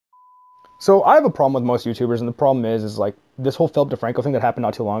So I have a problem with most YouTubers, and the problem is like this whole Philip Defranco thing that happened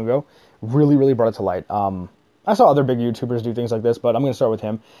not too long ago really brought it to light. I saw other big YouTubers do things like this, but I'm going to start with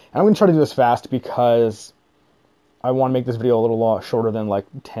him. And I'm going to try to do this fast because I want to make this video a little shorter than like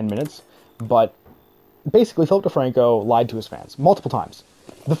 10 minutes. But basically, Philip Defranco lied to his fans multiple times.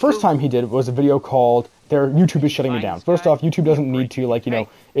 The first time he did was a video called YouTube is shutting me down. First off, YouTube doesn't need to, like,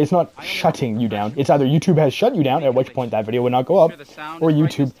 it's not shutting you down. It's either YouTube has shut you down, at which point that video would not go up, or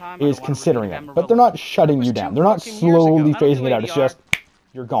YouTube is considering it. But they're not shutting you down. They're not slowly phasing it out. It's just,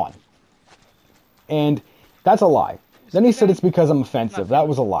 you're gone. And that's a lie. Then he said it's because I'm offensive. That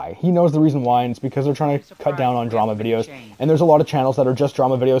was a lie. He knows the reason why, and it's because they're trying to cut down on drama videos. And there's a lot of channels that are just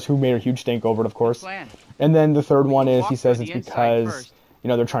drama videos who made a huge stink over it, of course. And then the third one is he says it's because,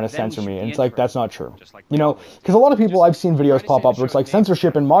 they're trying to censor me. And it's like, that's not true. Because a lot of people, I've seen videos pop up where it's like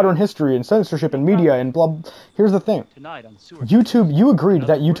censorship in modern history and censorship in media and blah. Here's the thing. YouTube, you agreed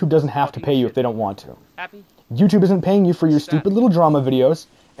that YouTube doesn't have to pay you if they don't want to. YouTube isn't paying you for your stupid little drama videos,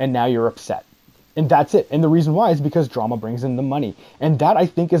 and now you're upset. And that's it. And the reason why is because drama brings in the money. And that, I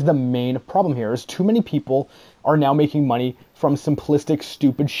think, is the main problem here, is too many people are now making money from simplistic,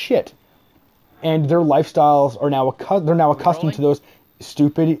 stupid shit. And their lifestyles are now, they're now accustomed to those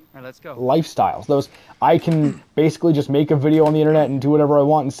stupid lifestyles. Those, I can basically just make a video on the internet and do whatever I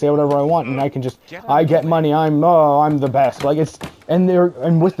want and say whatever I want, and I can just, I get money, I'm the best. Like, it's,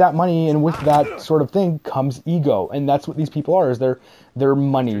 and with that money and with that sort of thing comes ego. And that's what these people are, is they're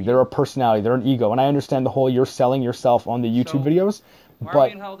money, they're a personality, they're an ego. And I understand the whole you're selling yourself on the YouTube videos,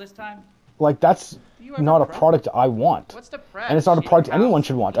 but like, that's not a product I want. And it's not a product anyone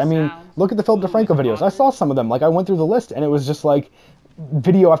should want. I mean, look at the Philip Defranco videos. I saw some of them. Like, I went through the list and it was just like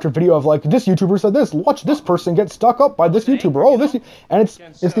video after video of like, this YouTuber said this, watch this person get stuck up by this YouTuber, oh this, and it's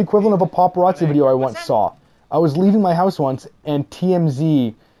the equivalent of a paparazzi video I once saw. I was leaving my house once and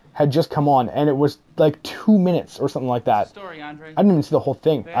TMZ had just come on, and it was like 2 minutes or something like that. I didn't even see the whole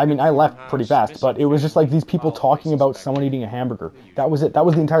thing. I mean, I left pretty fast, but it was just like these people talking about someone eating a hamburger. That was it. That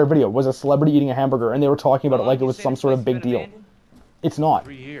was the entire video, was a celebrity eating a hamburger, and they were talking about it like it was some sort of big deal. It's not.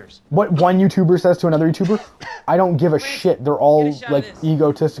 What one YouTuber says to another YouTuber, I don't give a shit. They're all like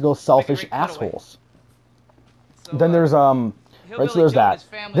egotistical, selfish assholes. Then there's right, so there's that.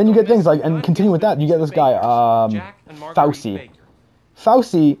 Then you get things like, and continue with that, you get this guy, Fousey.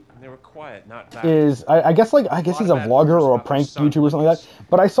 Fousey is, I guess he's a vlogger or a prank YouTuber or something like that.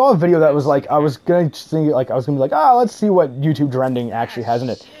 But I saw a video that was like, I was gonna be like, let's see what YouTube trending actually has in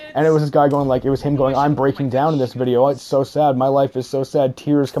it. And it was this guy going like, it was him going, I'm breaking down in this video. It's so sad. My life is so sad.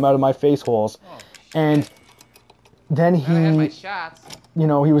 Tears come out of my face holes. And then he,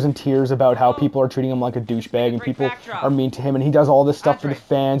 he was in tears about how people are treating him like a douchebag and people are mean to him, and he does all this stuff for the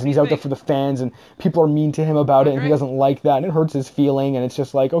fans, and he's out there for the fans, and people are mean to him about it, and he doesn't like that, and it hurts his feeling, and it's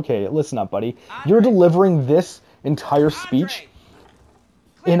just like, okay, listen up, buddy. You're delivering this entire speech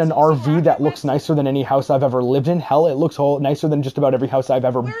in an RV that looks nicer than any house I've ever lived in. Hell, it looks nicer than just about every house I've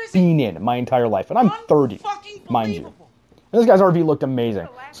ever been in my entire life, and I'm 30, mind you. And this guy's RV looked amazing.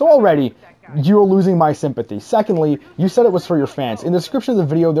 So already, you're losing my sympathy. Secondly, you said it was for your fans. In the description of the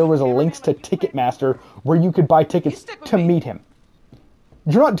video, there was a links to Ticketmaster where you could buy tickets to meet him.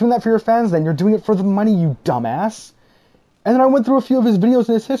 You're not doing that for your fans then. You're doing it for the money, you dumbass. And then I went through a few of his videos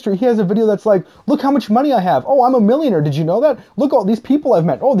in his history. He has a video that's like, look how much money I have. Oh, I'm a millionaire. Did you know that? Look at all these people I've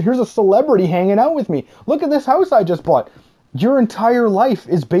met. Oh, here's a celebrity hanging out with me. Look at this house I just bought. Your entire life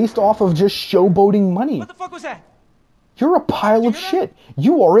is based off of just showboating money. What the fuck was that? You're a pile of shit.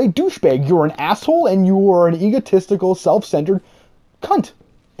 You are a douchebag. You're an asshole, and you are an egotistical, self-centered cunt.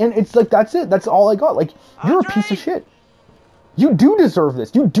 And it's like, that's it. That's all I got. Like, you're a piece of shit. You do deserve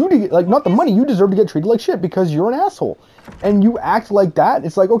this. You do, like, not the money. You deserve to get treated like shit because you're an asshole. And you act like that.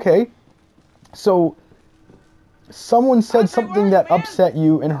 It's like, okay, so someone said something that upset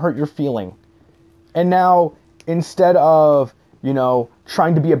you and hurt your feeling. And now, instead of,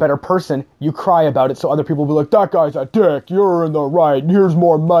 trying to be a better person, you cry about it so other people will be like, that guy's a dick, you're in the right, here's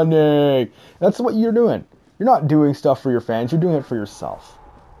more money. That's what you're doing. You're not doing stuff for your fans, you're doing it for yourself.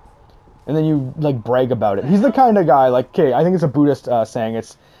 And then you, like, brag about it. He's the kind of guy, like, okay, I think it's a Buddhist saying,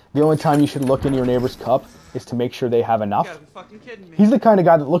 it's the only time you should look in your neighbor's cup is to make sure they have enough. He's the kind of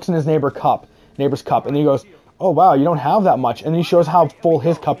guy that looks in his neighbor's cup, and then he goes, oh wow, you don't have that much. And then he shows how full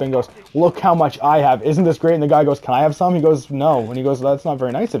his cup and goes, look how much I have. Isn't this great? And the guy goes, can I have some? He goes, no. And he goes, that's not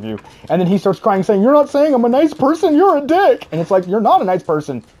very nice of you. And then he starts crying saying, you're not saying I'm a nice person, you're a dick. And it's like, you're not a nice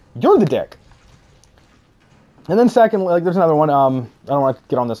person, you're the dick. And then secondly, like, there's another one, I don't want to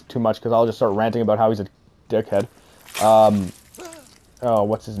get on this too much because I'll just start ranting about how he's a dickhead. Oh,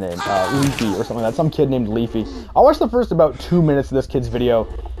 what's his name? Leafy or something like that. Some kid named Leafy. I watched the first about 2 minutes of this kid's video.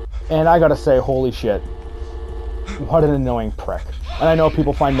 And I gotta say, holy shit, what an annoying prick. And I know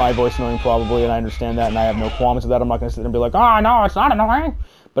people find my voice annoying probably, and I understand that, and I have no qualms with that. I'm not gonna sit there and be like, oh, no, it's not annoying.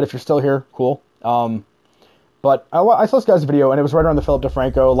 But if you're still here, cool. But I saw this guy's video, and it was right around the Philip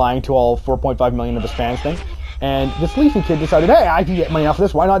Defranco lying to all 4.5 million of his fans thing. And this Leafy kid decided, hey, I can get money off of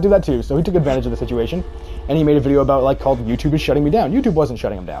this, why not do that too? So he took advantage of the situation, and he made a video about, like, called YouTube is shutting me down. YouTube wasn't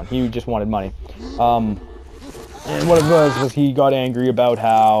shutting him down, he just wanted money. And what it was he got angry about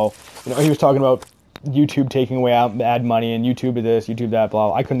how, you know, he was talking about YouTube taking away ad money, and YouTube this, YouTube that,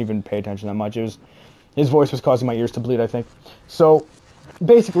 blah. I couldn't even pay attention that much. His voice was causing my ears to bleed, I think. So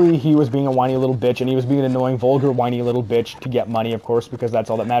basically, he was being a whiny little bitch, and he was being an annoying, vulgar, whiny little bitch to get money, of course, because that's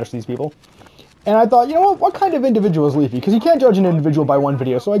all that matters to these people. And I thought, you know what kind of individual is Leafy? Because you can't judge an individual by one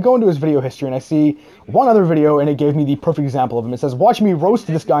video. So I go into his video history, and I see one other video, and it gave me the perfect example of him. It says, watch me roast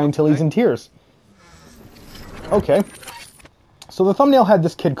this guy until he's in tears. Okay. So the thumbnail had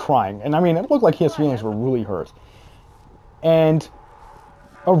this kid crying, and I mean, it looked like his feelings were really hurt. And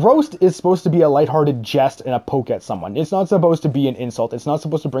a roast is supposed to be a lighthearted jest and a poke at someone. It's not supposed to be an insult. It's not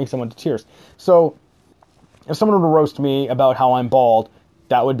supposed to bring someone to tears. So if someone were to roast me about how I'm bald,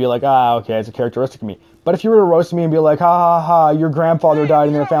 that would be like, ah, okay, it's a characteristic of me. But if you were to roast me and be like, ha ha ha, your grandfather died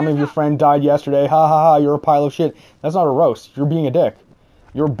and then the family of your friend died yesterday, ha ha ha, you're a pile of shit, that's not a roast. You're being a dick.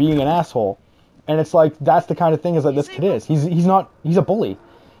 You're being an asshole. And it's like, that's the kind of thing is that this kid is. He's a bully.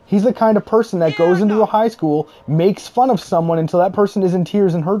 He's the kind of person that goes into a high school, makes fun of someone until that person is in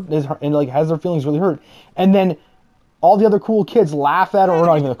tears and and like has their feelings really hurt, and then all the other cool kids laugh at, or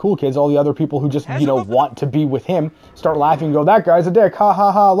not even the cool kids, all the other people who just, you know, want to be with him, start laughing and go, that guy's a dick, ha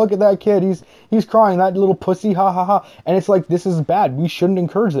ha ha, look at that kid, he's crying, that little pussy, ha ha ha. And it's like, this is bad. We shouldn't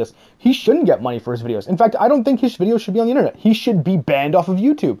encourage this. He shouldn't get money for his videos. In fact, I don't think his videos should be on the internet. He should be banned off of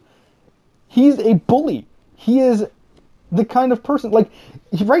YouTube. He's a bully. He is the kind of person, like,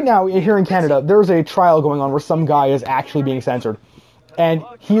 right now, here in Canada, there's a trial going on where some guy is actually being censored. And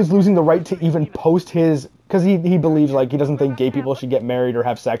he is losing the right to even post his, because he believes, like, he doesn't think gay people should get married or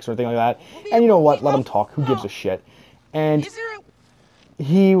have sex or anything like that. And you know what? Let him talk. Who gives a shit? And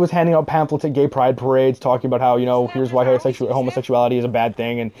he was handing out pamphlets at gay pride parades talking about how, you know, here's why homosexuality is a bad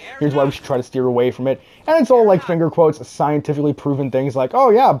thing, and here's why we should try to steer away from it. And it's all, like, finger quotes, scientifically proven things like, oh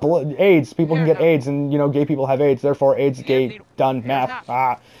yeah, AIDS, people can get AIDS, and, you know, gay people have AIDS, therefore AIDS, gay, done, math,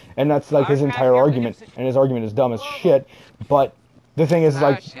 And that's, like, his entire argument. And his argument is dumb as shit. But the thing is,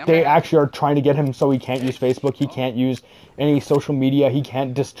 like, they actually are trying to get him so he can't use Facebook, he can't use any social media, he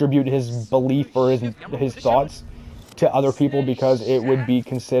can't distribute his belief or his thoughts to other people because it would be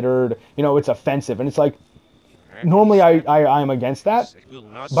considered, you know, it's offensive. And it's like, normally I am against that,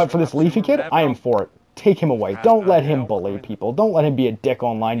 but for this Leafy kid, I am for it. Take him away. Don't let him bully people. Don't let him be a dick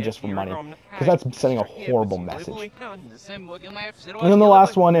online just for money, because that's sending a horrible message. And then the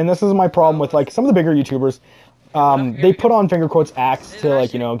last one, and this is my problem with, like, some of the bigger YouTubers, they put on finger quotes acts to,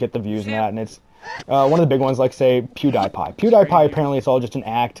 like, you know, get the views and that, and it's one of the big ones, like, say, PewDiePie. PewDiePie, apparently it's all just an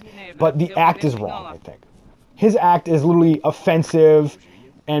act, but the act is wrong, I think. His act is literally offensive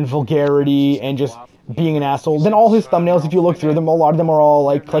and vulgarity and just being an asshole. Then all his thumbnails, if you look through them, a lot of them are all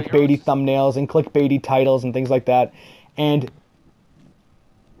like clickbaity thumbnails and clickbaity titles and things like that. And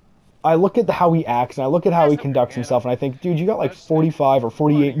I look at how he acts and I look at how he conducts himself and I think, dude, you got like 45 or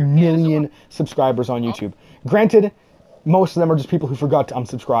 48 million subscribers on YouTube. Granted, most of them are just people who forgot to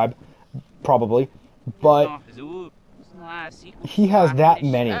unsubscribe, probably, but he has that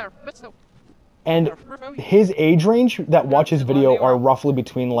many. And his age range that watch his video are roughly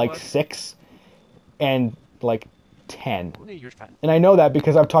between like 6 and like 10. And I know that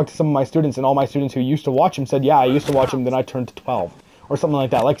because I've talked to some of my students, and all my students who used to watch him said, yeah, I used to watch him, then I turned to 12. Or something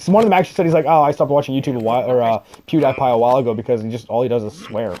like that. Like, one of them actually said, he's like, oh, I stopped watching YouTube PewDiePie a while ago because all he does is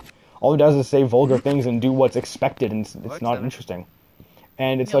swear. All he does is say vulgar things and do what's expected, and it's not interesting.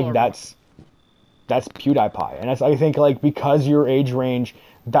 And it's like, that's PewDiePie. And I think, like, because your age range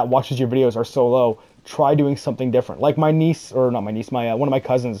that watches your videos are so low, try doing something different. Like my niece, or not my niece, one of my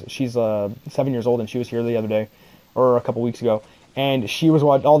cousins, she's 7 years old, and she was here the other day, or a couple weeks ago, and she was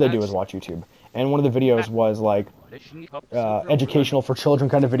all they do is watch YouTube. And one of the videos was like educational for children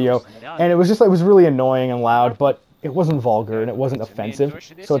kind of video, and it was just like, it was really annoying and loud, but it wasn't vulgar and it wasn't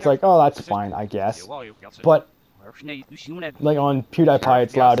offensive, so it's like, oh, that's fine, I guess. But like on PewDiePie,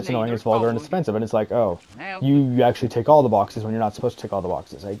 it's loud, it's annoying, it's vulgar, and it's offensive, and it's like, oh, you actually tick all the boxes when you're not supposed to tick all the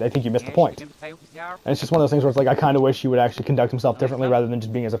boxes. I think you missed the point. And it's just one of those things where it's like, I kind of wish he would actually conduct himself differently rather than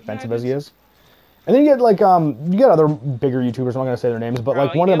just being as offensive as he is. And then you get like, you get other bigger YouTubers, I'm not going to say their names, but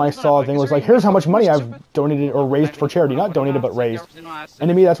like one of them I saw a thing was like, here's how much money I've donated or raised for charity. Not donated, but raised. And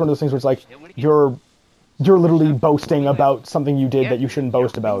to me, that's one of those things where it's like, you're literally boasting about something you did that you shouldn't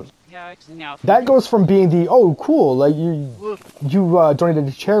boast about. That goes from being the, oh, cool, like, you donated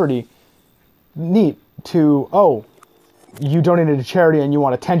to charity, neat, to, oh, you donated to charity and you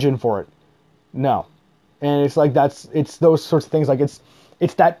want attention for it. No. And it's like, it's those sorts of things, like, it's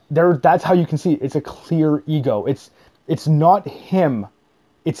that, that's how you can see it. It's a clear ego. It's not him,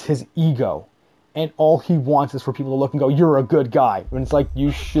 it's his ego. And all he wants is for people to look and go, you're a good guy. And it's like,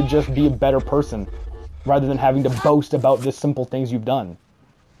 you should just be a better person, rather than having to boast about the simple things you've done.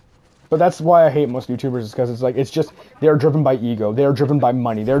 But that's why I hate most YouTubers, is because it's like, it's just, they're driven by ego, they're driven by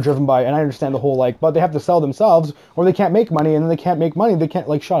money, they're driven by, and I understand the whole, like, but they have to sell themselves, or they can't make money, and then they can't make money, they can't,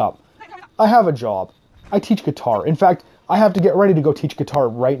 like, shut up. I have a job. I teach guitar. In fact, I have to get ready to go teach guitar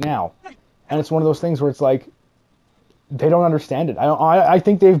right now. And it's one of those things where it's like, they don't understand it. I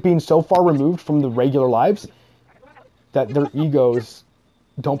think they've been so far removed from the regular lives that their egos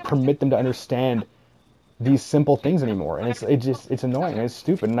don't permit them to understand these simple things anymore. And it's annoying, and it's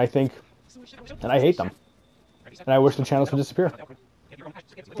stupid, and I hate them. And I wish the channels would disappear.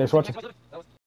 Thanks for watching.